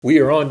We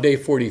are on day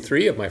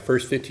 43 of my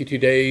first 52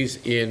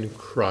 days in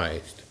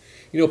Christ.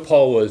 You know,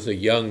 Paul was a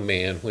young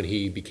man when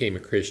he became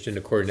a Christian,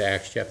 according to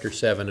Acts chapter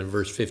 7 and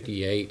verse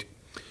 58.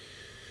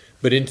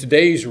 But in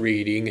today's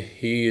reading,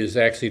 he is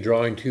actually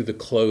drawing to the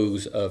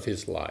close of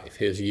his life.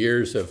 His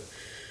years of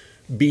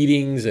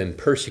beatings and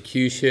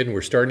persecution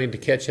were starting to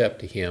catch up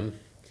to him.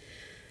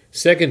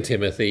 2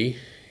 Timothy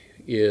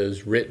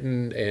is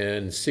written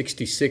in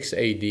 66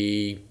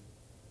 AD,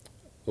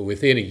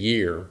 within a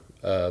year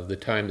of the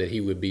time that he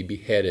would be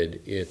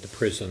beheaded at the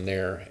prison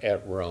there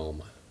at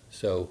Rome.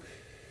 So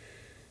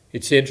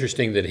it's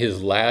interesting that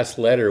his last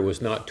letter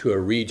was not to a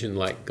region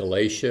like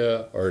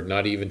Galatia, or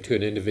not even to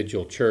an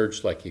individual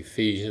church like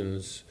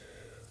Ephesians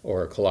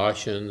or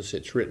Colossians.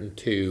 It's written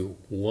to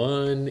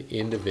one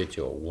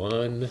individual,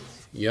 one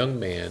young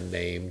man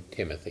named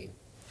Timothy.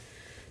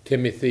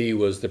 Timothy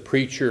was the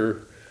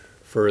preacher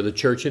for the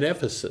church in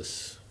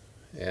Ephesus.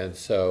 And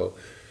so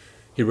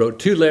he wrote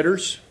two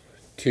letters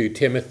to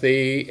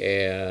Timothy,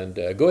 and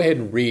go ahead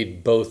and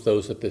read both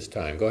those at this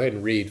time. Go ahead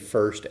and read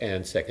 1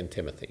 and 2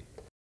 Timothy.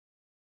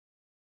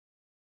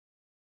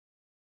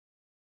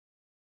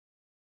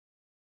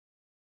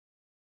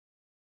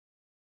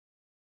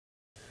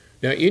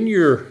 Now, in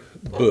your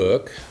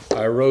book,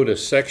 I wrote a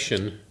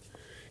section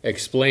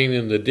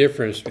explaining the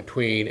difference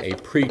between a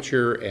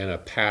preacher and a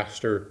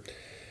pastor.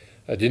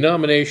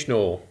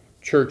 Denominational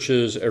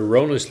churches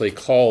erroneously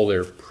call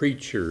their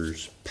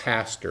preachers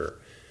pastor.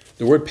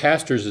 The word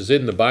pastors is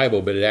in the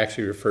Bible, but it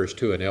actually refers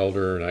to an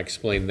elder, and I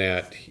explained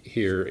that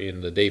here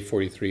in the day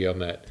 43 on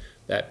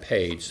that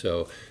page.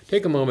 So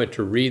take a moment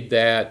to read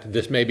that.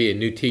 This may be a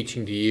new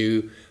teaching to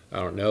you.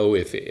 I don't know.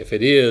 If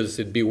it is,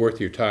 it'd be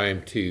worth your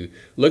time to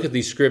look at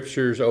these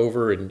scriptures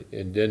over and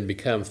then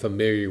become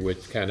familiar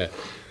with kind of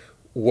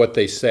what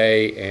they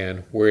say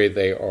and where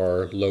they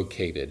are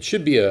located.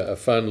 Should be a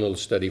fun little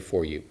study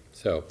for you.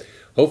 So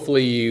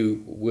hopefully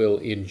you will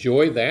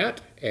enjoy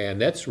that.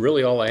 And that's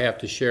really all I have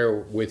to share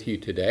with you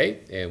today.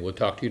 And we'll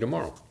talk to you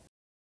tomorrow.